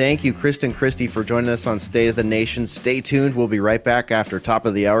 NationalResilienceDay.org. Thank you, Kristen Christy, for joining us on State of the Nation. Stay tuned. We'll be right back after top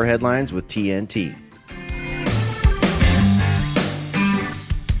of the hour headlines with TNT.